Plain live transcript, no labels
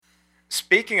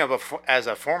Speaking of as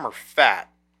a former fat,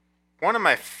 one of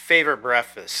my favorite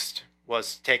breakfasts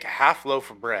was to take a half loaf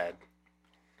of bread,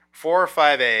 4 or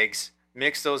 5 eggs,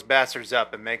 mix those bastards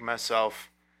up, and make myself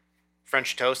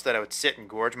French toast that I would sit and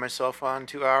gorge myself on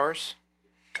 2 hours.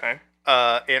 Okay.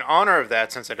 In honor of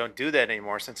that, since I don't do that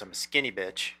anymore, since I'm a skinny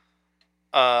bitch,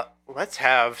 let's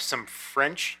have some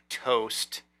French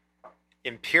toast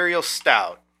Imperial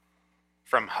Stout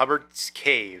from Hubbard's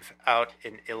Cave out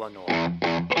in Illinois.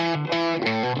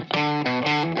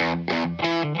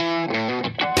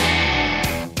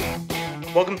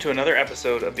 Welcome to another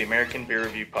episode of the American Beer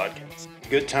Review Podcast.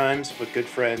 Good times with good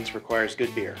friends requires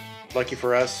good beer. Lucky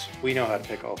for us, we know how to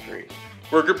pick all three.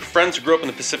 We're a group of friends who grew up in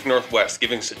the Pacific Northwest,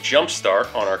 giving us a jump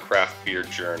start on our craft beer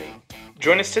journey.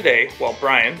 Join us today while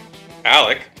Brian,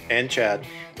 Alec, And Chad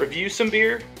review some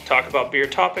beer, talk about beer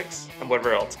topics, and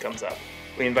whatever else comes up.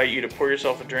 We invite you to pour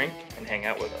yourself a drink and hang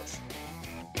out with us.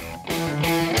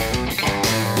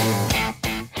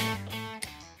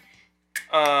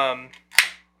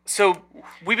 So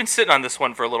we've been sitting on this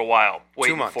one for a little while,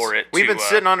 waiting 2 months. for it. We've been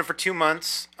sitting on it for 2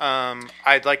 months.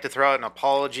 I'd like to throw out an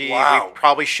apology. Wow. We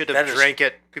probably should have drank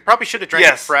it. We probably should have drank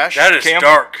Yes, it fresh. That is Cam?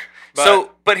 dark.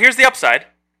 But here's the upside: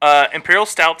 Imperial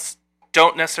Stouts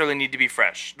don't necessarily need to be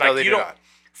fresh. No, they do not.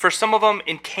 For some of them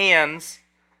in cans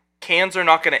are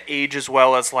not going to age as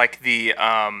well as like the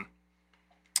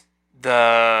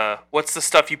what's the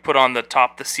stuff you put on the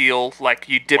top, the seal, like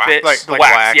you dip it, like the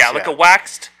wax, wax, yeah. like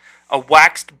a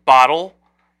waxed bottle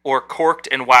or corked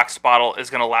and waxed bottle is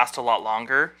going to last a lot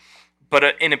longer.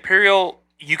 But in Imperial,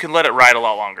 you can let it ride a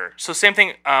lot longer. So same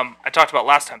thing I talked about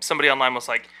last time. Somebody online was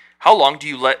like, how long do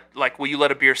you will you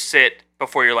let a beer sit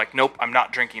before you're like, nope, I'm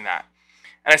not drinking that?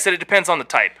 And I said, it depends on the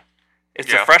type. If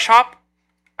it's a fresh hop,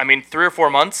 3 or 4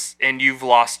 months, and you've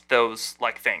lost those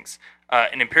things.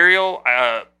 An Imperial,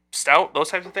 Stout, those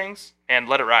types of things, and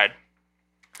let it ride.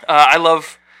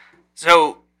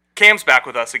 So Cam's back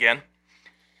with us again.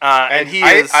 And he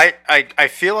is... I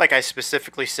feel like I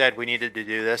specifically said we needed to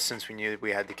do this since we knew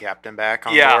we had the captain back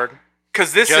on board.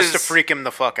 Because this just to freak him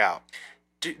the fuck out.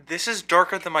 Dude, this is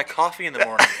darker than my coffee in the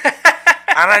morning. And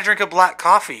I drink a black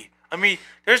coffee. I mean,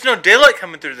 there's no daylight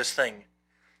coming through this thing.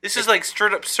 This is like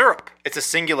straight up syrup. It's a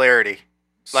singularity.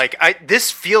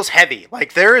 This feels heavy.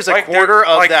 Like there is a quarter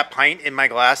of that pint in my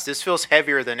glass. This feels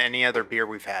heavier than any other beer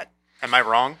we've had. Am I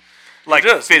wrong? Like it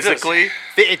does, physically?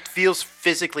 It feels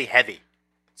physically heavy.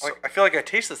 I feel like I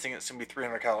taste this thing. It's gonna be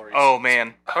 300 calories. Oh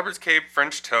man, Hubbard's Cave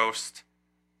French toast.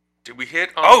 Did we hit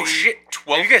on shit!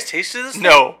 12? Have you guys tasted this?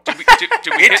 No. Did we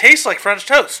It tastes like French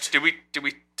toast. Did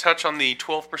we touch on the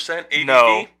 12% ABV?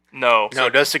 No. No,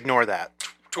 just ignore that.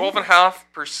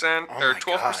 12.5% Oh or my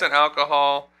 12% God.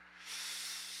 alcohol.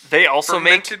 They also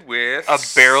make Fermented with a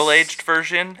barrel-aged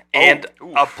version and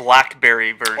a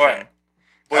blackberry version. What?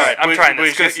 All right, I'm trying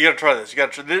this. You gotta try this. You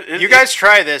gotta try this. You guys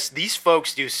try this. These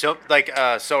folks do so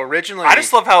originally. I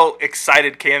just love how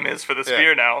excited Cam is for this Yeah.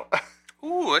 beer now.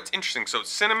 Ooh, that's interesting. So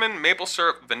cinnamon, maple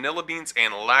syrup, vanilla beans,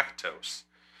 and lactose.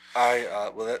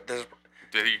 Does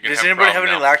anybody have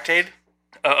any lactate?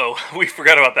 Uh-oh, we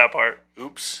forgot about that part.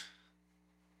 Oops.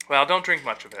 Well, don't drink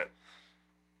much of it.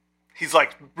 He's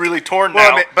like really torn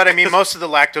now. But I mean, most of the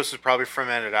lactose is probably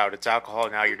fermented out. It's alcohol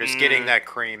now. You're just getting that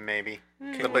cream, maybe.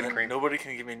 Okay, The well, cream. nobody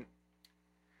can give me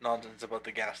nonsense about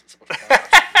the gas. It's about the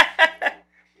gas.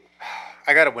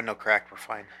 I got a window cracked. We're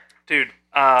fine. Dude,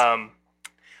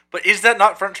 But is that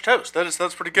not French toast?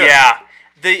 That's pretty good. yeah.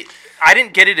 I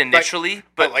didn't get it initially,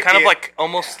 but like kind of the- like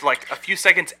almost like a few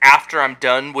seconds after I'm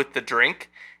done with the drink,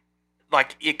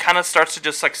 like it kind of starts to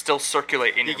just like still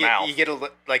circulate in your mouth. You get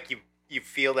you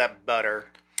feel that butter.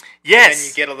 Yes. And then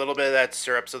you get a little bit of that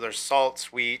syrup, so there's salt,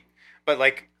 sweet. But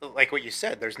like what you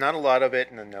said, there's not a lot of it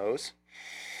in the nose.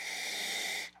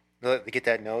 You get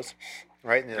that nose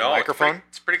right in the microphone.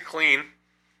 It's pretty clean.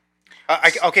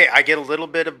 I get a little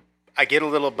butter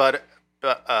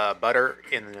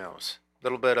in the nose. A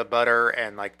little bit of butter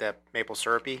and like that maple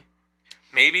syrupy.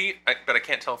 Maybe, but I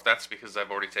can't tell if that's because I've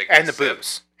already taken And a the sip.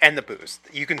 booze. And the booze.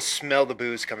 You can smell the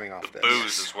booze coming off this.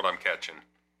 Booze is what I'm catching.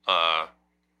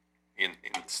 In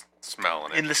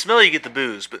smelling it. In the smell, you get the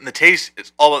booze, but in the taste,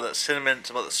 it's all about that cinnamon. It's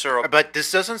about the syrup. But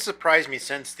this doesn't surprise me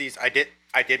since I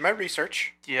did my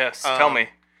research. Yes. Tell me.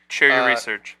 Share your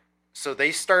research. So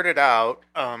they started out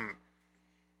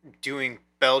doing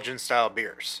Belgian style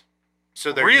beers.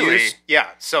 So they're Really?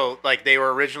 So like they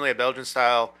were originally a Belgian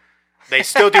style. They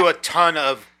still do a ton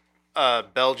of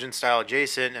Belgian style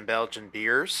adjacent and Belgian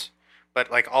beers, but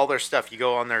like all their stuff, you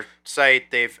go on their site,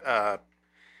 they've got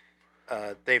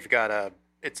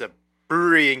it's a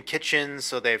brewery and kitchen,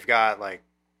 so they've got like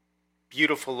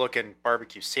beautiful looking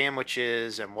barbecue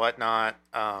sandwiches and whatnot.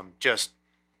 Just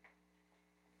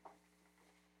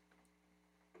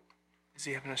Is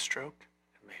he having a stroke?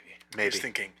 maybe. He's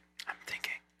thinking. I'm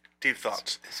thinking. Deep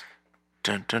thoughts.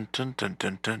 Dun dun dun dun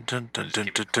dun dun dun dun Just dun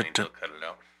keep dun it clean, dun. they'll cut it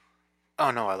out.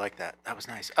 Oh no, I like that. That was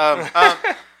nice.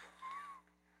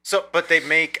 So, but they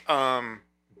make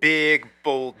big,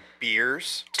 bold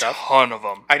beers. Stuff. Ton of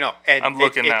them. I know. And I'm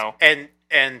looking now.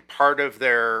 And part of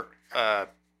their, I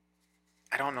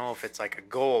don't know if it's like a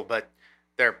goal, but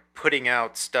they're putting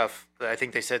out stuff. I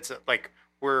think they said like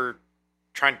we're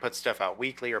trying to put stuff out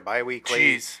weekly or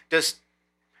bi-weekly. Jeez.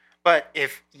 But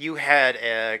if you had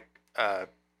a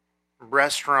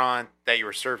restaurant that you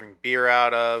were serving beer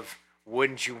out of,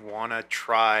 wouldn't you want to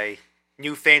try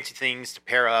new fancy things to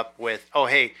pair up with? Oh,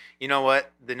 hey, you know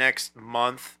what? The next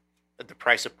month, the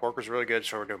price of pork was really good,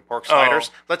 so we're doing pork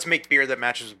sliders. Let's make beer that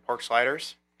matches with pork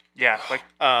sliders. Yeah, like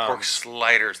Pork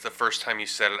sliders. The first time you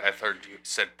said it, I thought you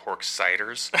said pork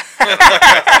ciders.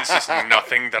 It's just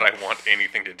nothing that I want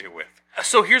anything to do with.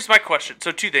 so. Here's my question.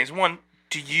 So 2 things. One,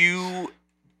 do you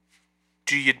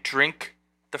drink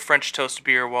the French toast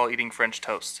beer while eating French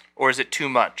toast, or is it too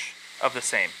much of the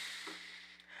same?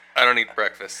 I don't eat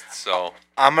breakfast, so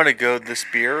I'm gonna go. This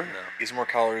beer eats more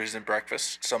calories than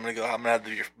breakfast, so I'm gonna have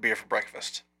the beer for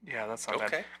breakfast. Yeah, that's not bad.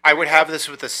 okay. I would have this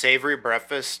with a savory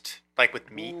breakfast, like with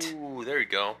meat. Ooh, there you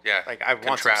go. Yeah. Like I want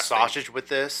some Contrasting. sausage with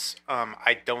this.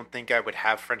 I don't think I would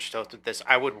have French toast with this.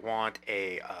 I would want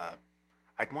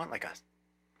I'd want like a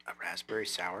raspberry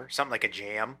sour, something like a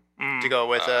jam to go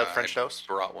with French toast.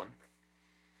 Brought one.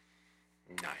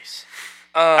 Nice.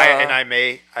 Uh, I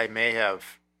may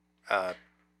have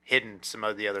hidden some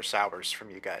of the other sours from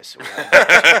you guys.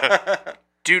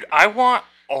 dude, I want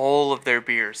all of their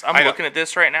beers. I I'm know. looking at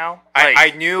this right now.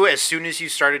 I knew as soon as you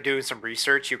started doing some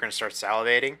research, you were going to start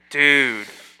salivating. Dude,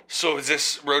 So is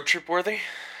this road trip worthy?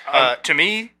 to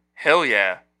me, hell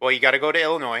yeah. Well, you got to go to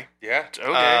Illinois. Yeah.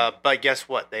 Okay. But guess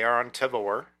what? They are on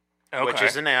Tavour, Okay. which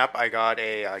is an app. I got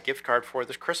a gift card for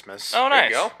this Christmas. Oh, There nice.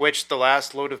 you go. Which the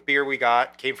last load of beer we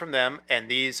got came from them. And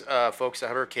these folks at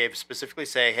Hubbard Cave specifically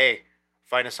say, hey,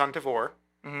 find us on Tavour.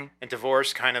 Mhm. And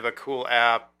Tavor's kind of a cool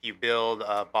app. You build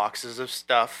boxes of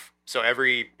stuff. So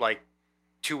every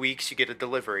 2 weeks you get a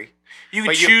delivery. You can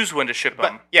But you- choose when to ship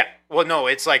them. But yeah, well, no,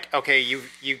 it's like, okay,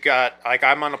 you got, like,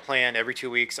 I'm on a plan. Every 2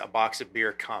 weeks a box of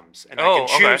beer comes, and I Oh,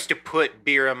 can choose okay. to put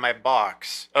beer in my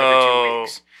box every Oh. 2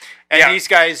 weeks. And Yeah. these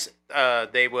guys,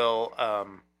 they will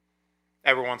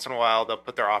every once in a while they'll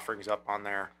put their offerings up on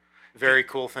there. Very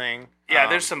cool thing. Yeah,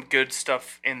 there's some good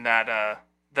stuff in that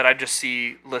that I just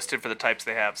see listed for the types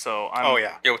they have. So I'm, Oh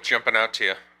yeah, Yeah, what's jumping out to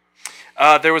you?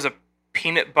 There was a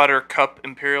peanut butter cup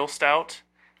Imperial Stout.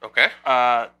 Okay.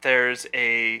 There's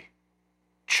a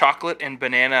chocolate and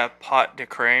banana pot de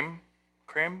creme.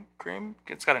 Creme?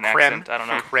 It's got an creme. accent. I don't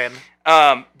know. Creme.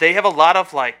 They have a lot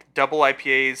of double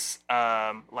IPAs.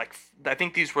 I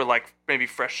think these were maybe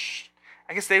fresh.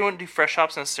 I guess they wouldn't do fresh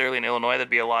hops necessarily in Illinois. That'd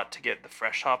be a lot to get the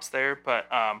fresh hops there. But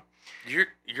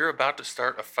You're about to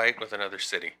start a fight with another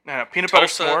city. no, peanut butter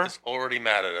Tulsa s'more. is already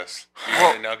mad at us. You're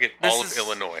Well, gonna now get this all of is-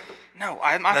 Illinois. No,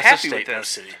 I'm That's happy a state, with not a this.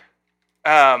 city.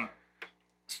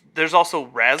 There's also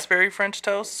raspberry French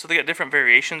toast, so they got different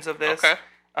variations of this. Okay.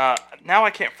 Now I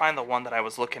can't find the one that I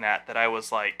was looking at that I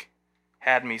was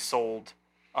had me sold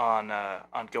on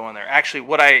going there. Actually,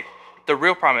 the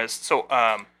real problem is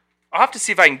I'll have to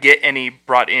see if I can get any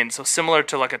brought in. So similar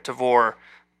to like a Tavour,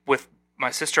 with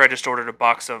my sister, I just ordered a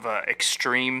box of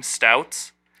extreme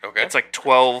stouts. Okay. It's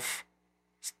 12.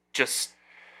 Just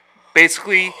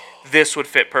basically, this would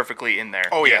fit perfectly in there.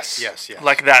 Oh yes, yes.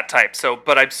 Like that type. So,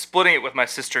 but I'm splitting it with my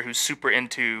sister, who's super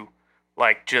into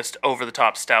just over the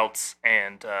top stouts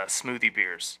and smoothie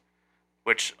beers,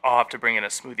 which I'll have to bring in a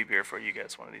smoothie beer for you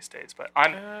guys one of these days. But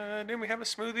I'm Didn't we have a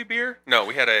smoothie beer? No,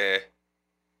 we had a.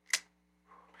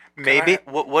 Maybe.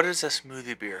 What is a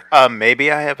smoothie beer? Maybe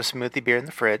I have a smoothie beer in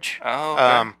the fridge. oh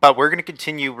okay. But we're gonna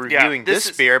continue reviewing this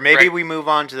this is- beer. Maybe right. we move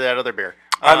on to that other beer.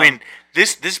 I mean,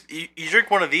 this you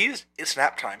drink one of these, it's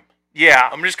nap time. Yeah.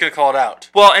 I'm just gonna call it out.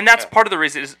 Well, and that's part of the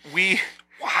reason is we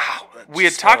Wow.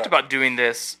 had talked about doing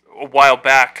this a while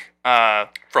back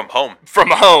From home.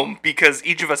 from home because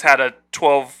each of us had a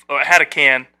 12 had a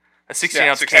can, a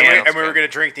 16-ounce 16 can. ounce. And we were going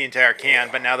to drink the entire can,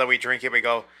 but now that we drink it, we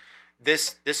go,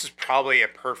 this is probably a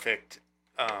perfect,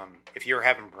 if you're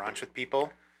having brunch with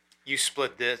people, you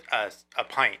split this, a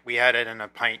pint. We had it in a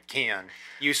pint can.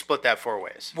 You split that 4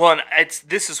 ways. Well, and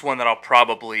this is one that I'll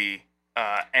probably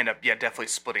end up, definitely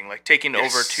splitting, taking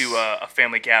Yes. over to a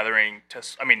family gathering.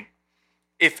 I mean,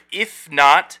 if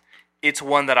not, it's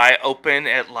one that I open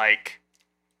at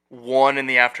 1 in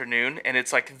the afternoon, and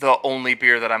it's like the only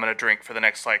beer that I'm gonna drink for the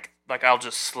next like I'll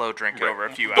just slow drink it over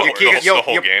a few hours. The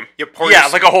whole game. You pour Yeah,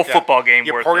 like a whole football game.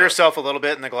 You worth pour of- yourself a little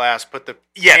bit in the glass, put the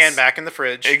Yes. can back in the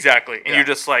fridge. Exactly, and Yeah. you're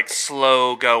just like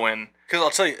slow going. Because I'll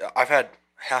tell you, I've had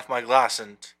half my glass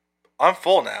and I'm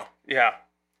full now. Yeah.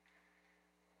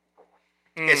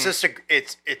 It's just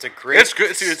it's a great. It's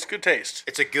good. It's good taste.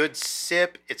 It's a good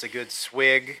sip. It's a good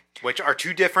swig, which are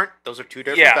two different. Those are two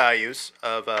different Yeah. values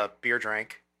of beer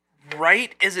drink.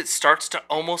 Right as it starts to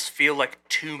almost feel like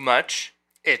too much,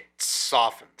 It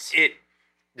softens. it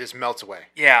just melts away.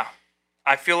 yeah.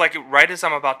 I feel like right as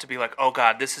I'm about to be like, oh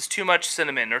god, this is too much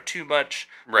cinnamon or too much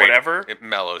Right. whatever. It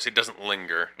mellows. It doesn't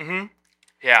linger.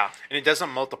 Yeah. And it doesn't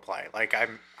multiply. Like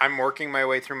I'm working my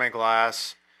way through my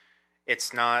glass.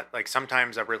 It's not like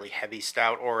sometimes a really heavy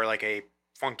stout or like a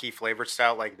funky flavored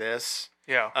stout like this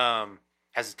Yeah.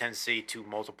 has a tendency to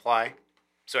multiply.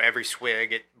 So every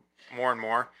swig, it more and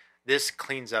more. This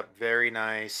cleans up very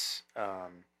nice.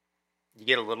 You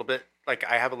get a little bit, like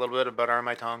I have a little bit of butter on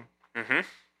my tongue. Mm-hmm.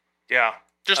 Yeah.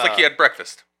 Just like you had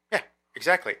breakfast. Yeah,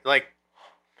 exactly. Like,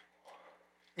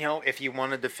 if you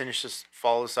wanted to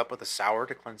follow this up with a sour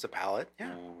to cleanse the palate,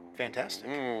 yeah, fantastic.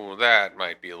 Ooh, that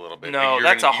might be a little bit. No, you're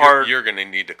that's gonna, a hard- You're going to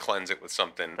need to cleanse it with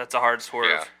something. That's a hard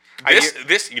swerve. Yeah.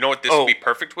 This, you know what this Oh. would be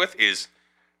perfect with is,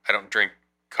 I don't drink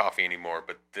coffee anymore,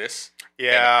 but this,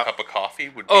 Yeah. and a cup of coffee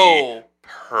would be Oh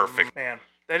perfect. man,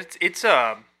 it's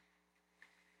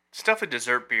definitely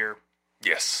dessert beer.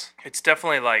 Yes. It's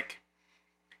definitely like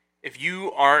if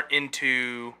you aren't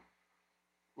into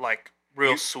like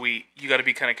real sweet, you got to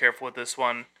be kind of careful with this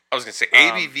one. I was going to say,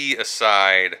 ABV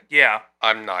aside, Yeah.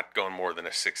 I'm not going more than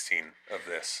a 16 of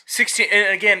this. 16,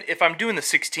 and again, if I'm doing the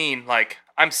 16, like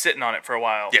I'm sitting on it for a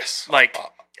while. Yes. Like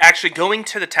actually going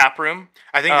to the tap room.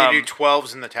 I think they do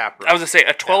 12s in the tap room. I was gonna say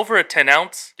a 12 or a 10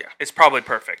 ounce. Yeah. It's probably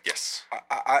perfect. Yes.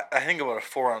 I think about a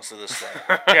 4 ounce of this thing.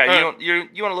 Yeah.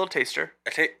 You want a little taster? I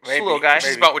take Just a little guy. This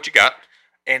is about what you got.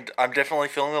 And I'm definitely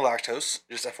feeling the lactose.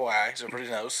 Just FYI, so everybody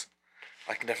knows.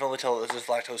 I can definitely tell that there's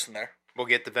lactose in there. We'll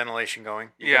get the ventilation going.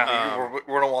 Yeah.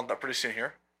 We're gonna want that pretty soon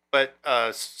here. But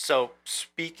so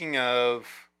speaking of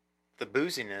the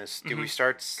booziness, do we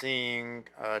start seeing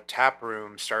tap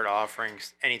rooms start offering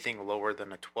anything lower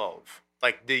than a 12?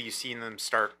 Like, do you see them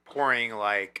start pouring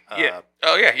like? Yeah.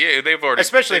 Oh, yeah. They've already.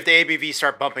 Especially if the ABV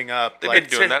start bumping up. They've like,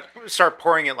 been doing that. Start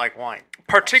pouring it like wine.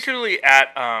 Particularly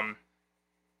at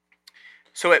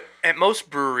so at most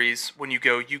breweries when you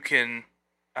go, you can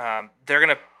they're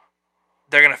gonna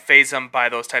phase them by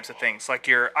those types of things. Like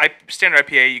your standard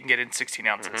IPA, you can get in 16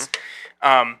 ounces.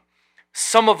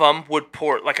 Some of them would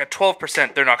pour like a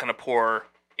 12%. They're not gonna pour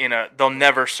in a. They'll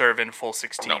never serve in full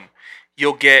 16. No.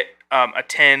 You'll get a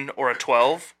 10 or a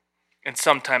 12, and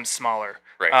sometimes smaller.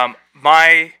 Right.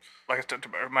 My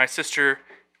sister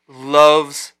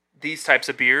loves these types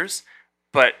of beers,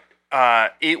 but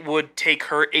it would take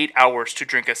her 8 hours to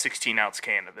drink a 16-ounce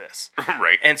can of this.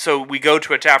 Right. And so we go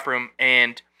to a tap room,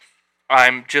 and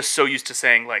I'm just so used to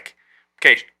saying, like,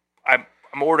 okay, I'm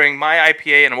ordering my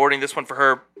IPA, and I'm ordering this one for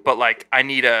her, but, like, I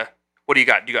need what do you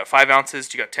got? Do you got 5 ounces?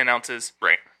 Do you got 10 ounces?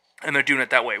 Right. And they're doing it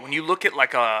that way. When you look at,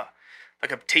 like a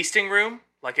tasting room,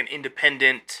 like an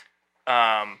independent,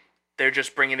 they're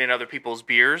just bringing in other people's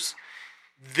beers.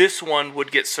 This one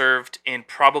would get served in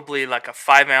probably like a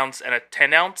 5 ounce and a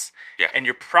 10 ounce. Yeah. And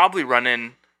you're probably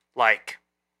running like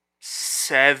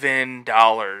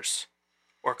 $7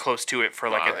 or close to it for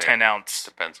like Wow, a yeah. 10 ounce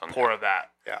Depends on pour of that.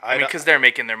 Yeah, I mean, because they're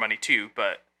making their money too,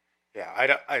 but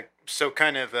so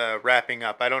kind of wrapping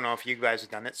up. I don't know if you guys have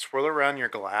done it. Swirl around your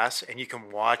glass, and you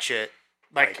can watch it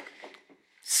like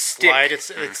slide.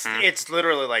 stick. It's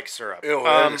literally like syrup. Ew,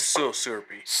 that is so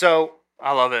syrupy. So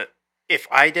I love it. if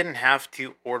I didn't have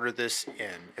to order this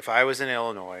in, if I was in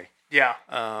Illinois, Yeah.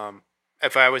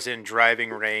 if I was in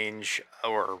driving range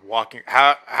or walking,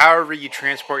 however you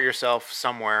transport yourself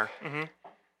somewhere,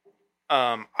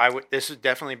 this would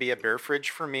definitely be a beer fridge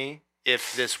for me.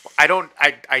 If this,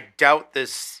 I doubt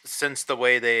this, since the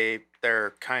way their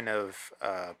kind of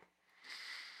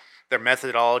their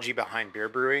methodology behind beer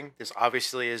brewing. This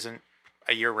obviously isn't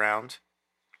a year round,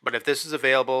 but if this is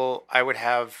available, I would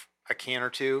have a can or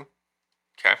two.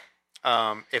 Okay.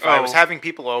 If I was having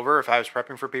people over, if I was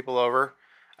prepping for people over,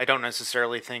 I don't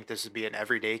necessarily think this would be an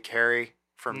everyday carry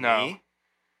for me.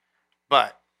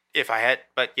 But if I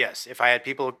had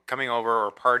people coming over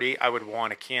or party, I would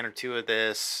want a can or two of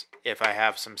this. If I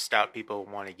have some stout people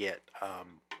who want to get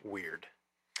weird.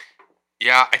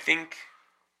 Yeah, I think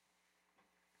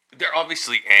they're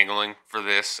obviously angling for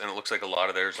this, and it looks like a lot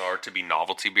of theirs are to be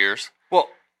novelty beers. Well,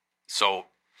 So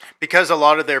Because a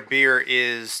lot of their beer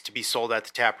is to be sold at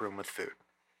the tap room with food.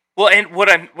 Well, and what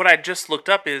I just looked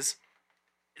up is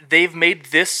they've made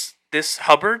this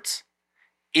Hubbard's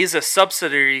is a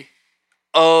subsidiary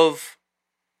of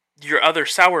your other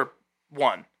sour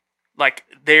one. Like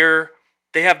they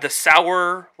have the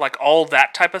sour, like all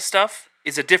that type of stuff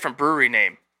is a different brewery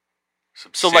name.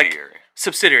 Subsidiary.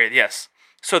 Subsidiary, yes.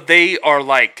 So they are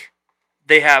like,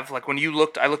 they have like when I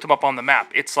looked them up on the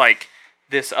map. It's like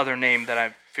this other name that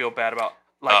I feel bad about.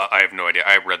 Like I have no idea.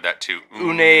 I read that too.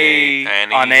 Une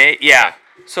Ane. Yeah.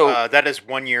 So that is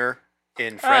 1 year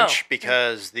in French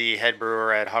because the head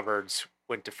brewer at Hubbard's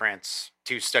went to France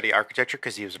to study architecture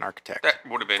because he was an architect. That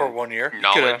would have been For 1 year?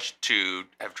 knowledge to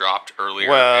have dropped earlier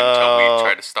Well- until we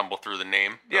tried to stumble through the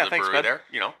name Yeah, of the thanks, brewery bud. there.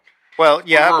 You know, Well,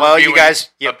 yeah, We're well, you reviewing guys,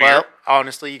 a yeah, beer. well,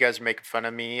 honestly, you guys are making fun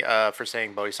of me for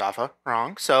saying Bodhisattva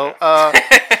wrong. So, gotcha.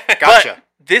 But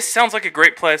this sounds like a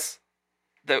great place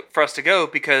for us to go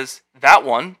because that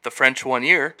one, the French 1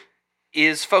 year,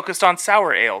 is focused on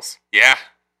sour ales. yeah.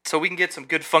 So we can get some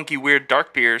good, funky, weird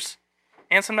dark beers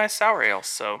and some nice sour ales.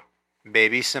 So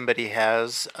Maybe somebody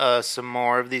has some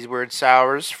more of these weird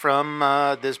sours from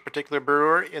this particular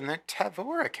brewer in the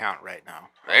Tavor account right now.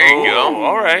 There you go.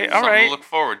 all right, all Something right. to look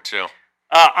forward to.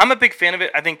 I'm a big fan of it.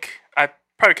 I think I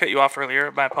probably cut you off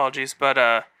earlier. My apologies, but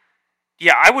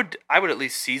yeah, I would at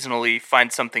least seasonally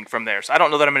find something from there. So I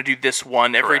don't know that I'm going to do this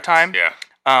one every Correct. time. Yeah.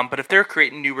 But if they're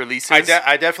creating new releases,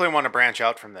 I definitely want to branch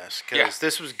out from this because Yeah.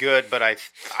 this was good, but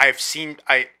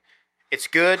it's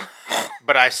good,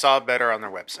 but I saw better on their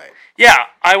website. yeah,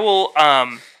 I will.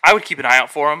 I would keep an eye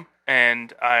out for them,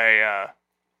 and I'd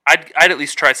at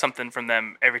least try something from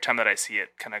them every time that I see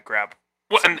it. Kind of grab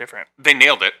something and different. they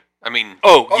nailed it. I mean,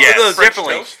 Oh, yes, no, French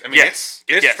definitely. toast. I mean, Yes.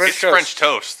 it's Yes. French, French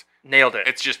toast. Nailed it.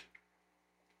 It's just,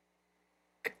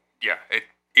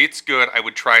 it's good. I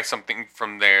would try something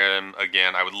from them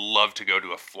again. I would love to go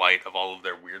to a flight of all of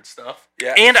their weird stuff.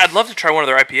 Yeah. And I'd love to try one of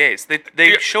their IPAs.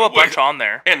 They Yeah, show a well, bunch on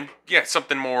there. And yeah,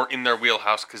 something more in their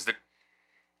wheelhouse because it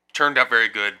turned out very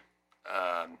good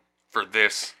for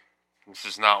this. This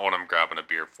is not what I'm grabbing a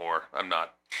beer for. I'm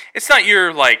not It's not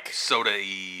your like.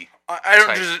 soda-y.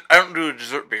 I don't do a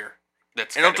dessert beer.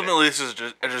 That's And kind of it. ultimately, this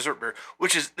is a dessert beer,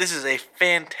 this is a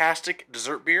fantastic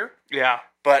dessert beer, Yeah.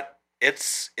 but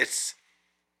it's.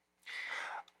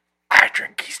 I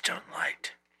drink Keystone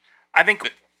Light. I think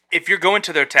if you're going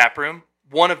to their tap room,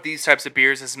 one of these types of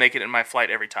beers is making it in my flight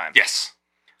every time. Yes.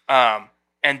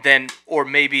 And then, or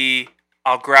maybe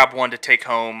I'll grab one to take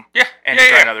home. Yeah. And yeah,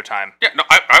 try yeah. another time. Yeah. No,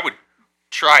 I would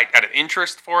try it out of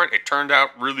interest for it. It turned out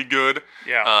really good.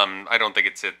 Yeah. I don't think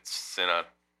it sits in a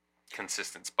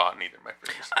consistent spot in either of my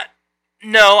fridges.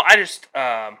 No, I just.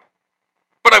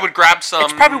 But I would grab some.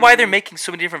 It's probably why they're making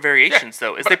so many different variations,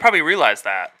 though, is but they probably realize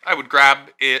that. I would grab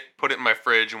it, put it in my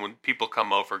fridge, and when people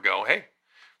come over, go, "Hey,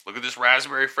 look at this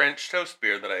raspberry French toast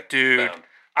beer that I Dude, found."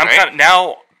 I'm Right? kind of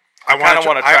now. I kind of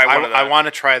want to try one of I that. want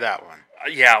to try that one.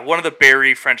 Yeah, one of the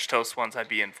berry French toast ones I'd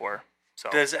be in for.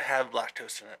 So Does it have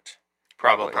lactose in it?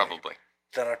 probably. Probably.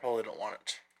 Then I probably don't want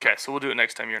it. Okay, so we'll do it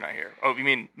next time you're not here. Oh, you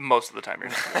mean most of the time you're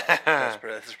not here? That's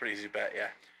a pretty easy bet,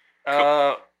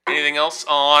 yeah. Anything else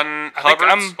on I think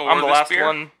Hubbard's I'm or the this last beer?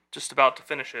 one, just about to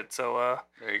finish it. So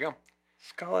There you go.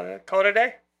 call it a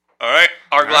day. All right,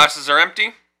 our glasses are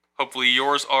empty. Hopefully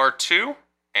yours are too,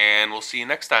 and we'll see you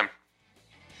next time.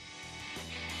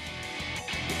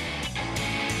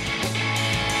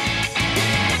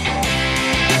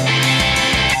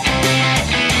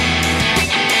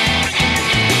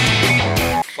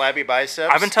 Flabby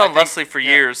biceps. I've been telling I think- Leslie for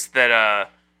yeah. years that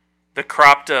the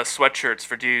cropped sweatshirts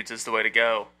for dudes is the way to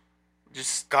go.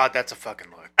 Just God, that's a fucking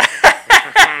look.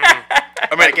 I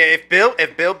mean, like if Bill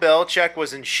Belichick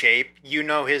was in shape, you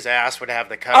know his ass would have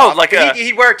the cut. Oh, off. like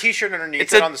he'd wear a t-shirt underneath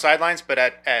it's it a- on the sidelines, but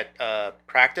at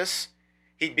practice,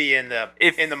 he'd be in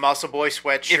the muscle boy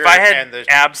sweatshirt. if I had and the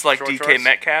abs like short DK shorts.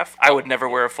 Metcalf, I would never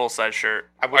wear a full size shirt.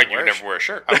 I Why wouldn't you wear never wear a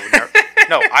shirt? I would never.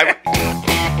 No, I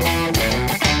would.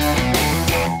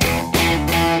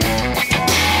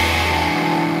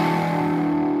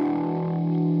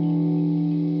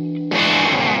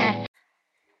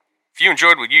 If you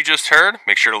enjoyed what you just heard,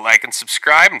 make sure to like and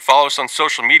subscribe and follow us on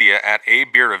social media at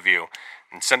ABR Review.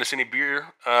 And send us any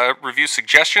beer review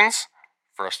suggestions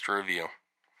for us to review.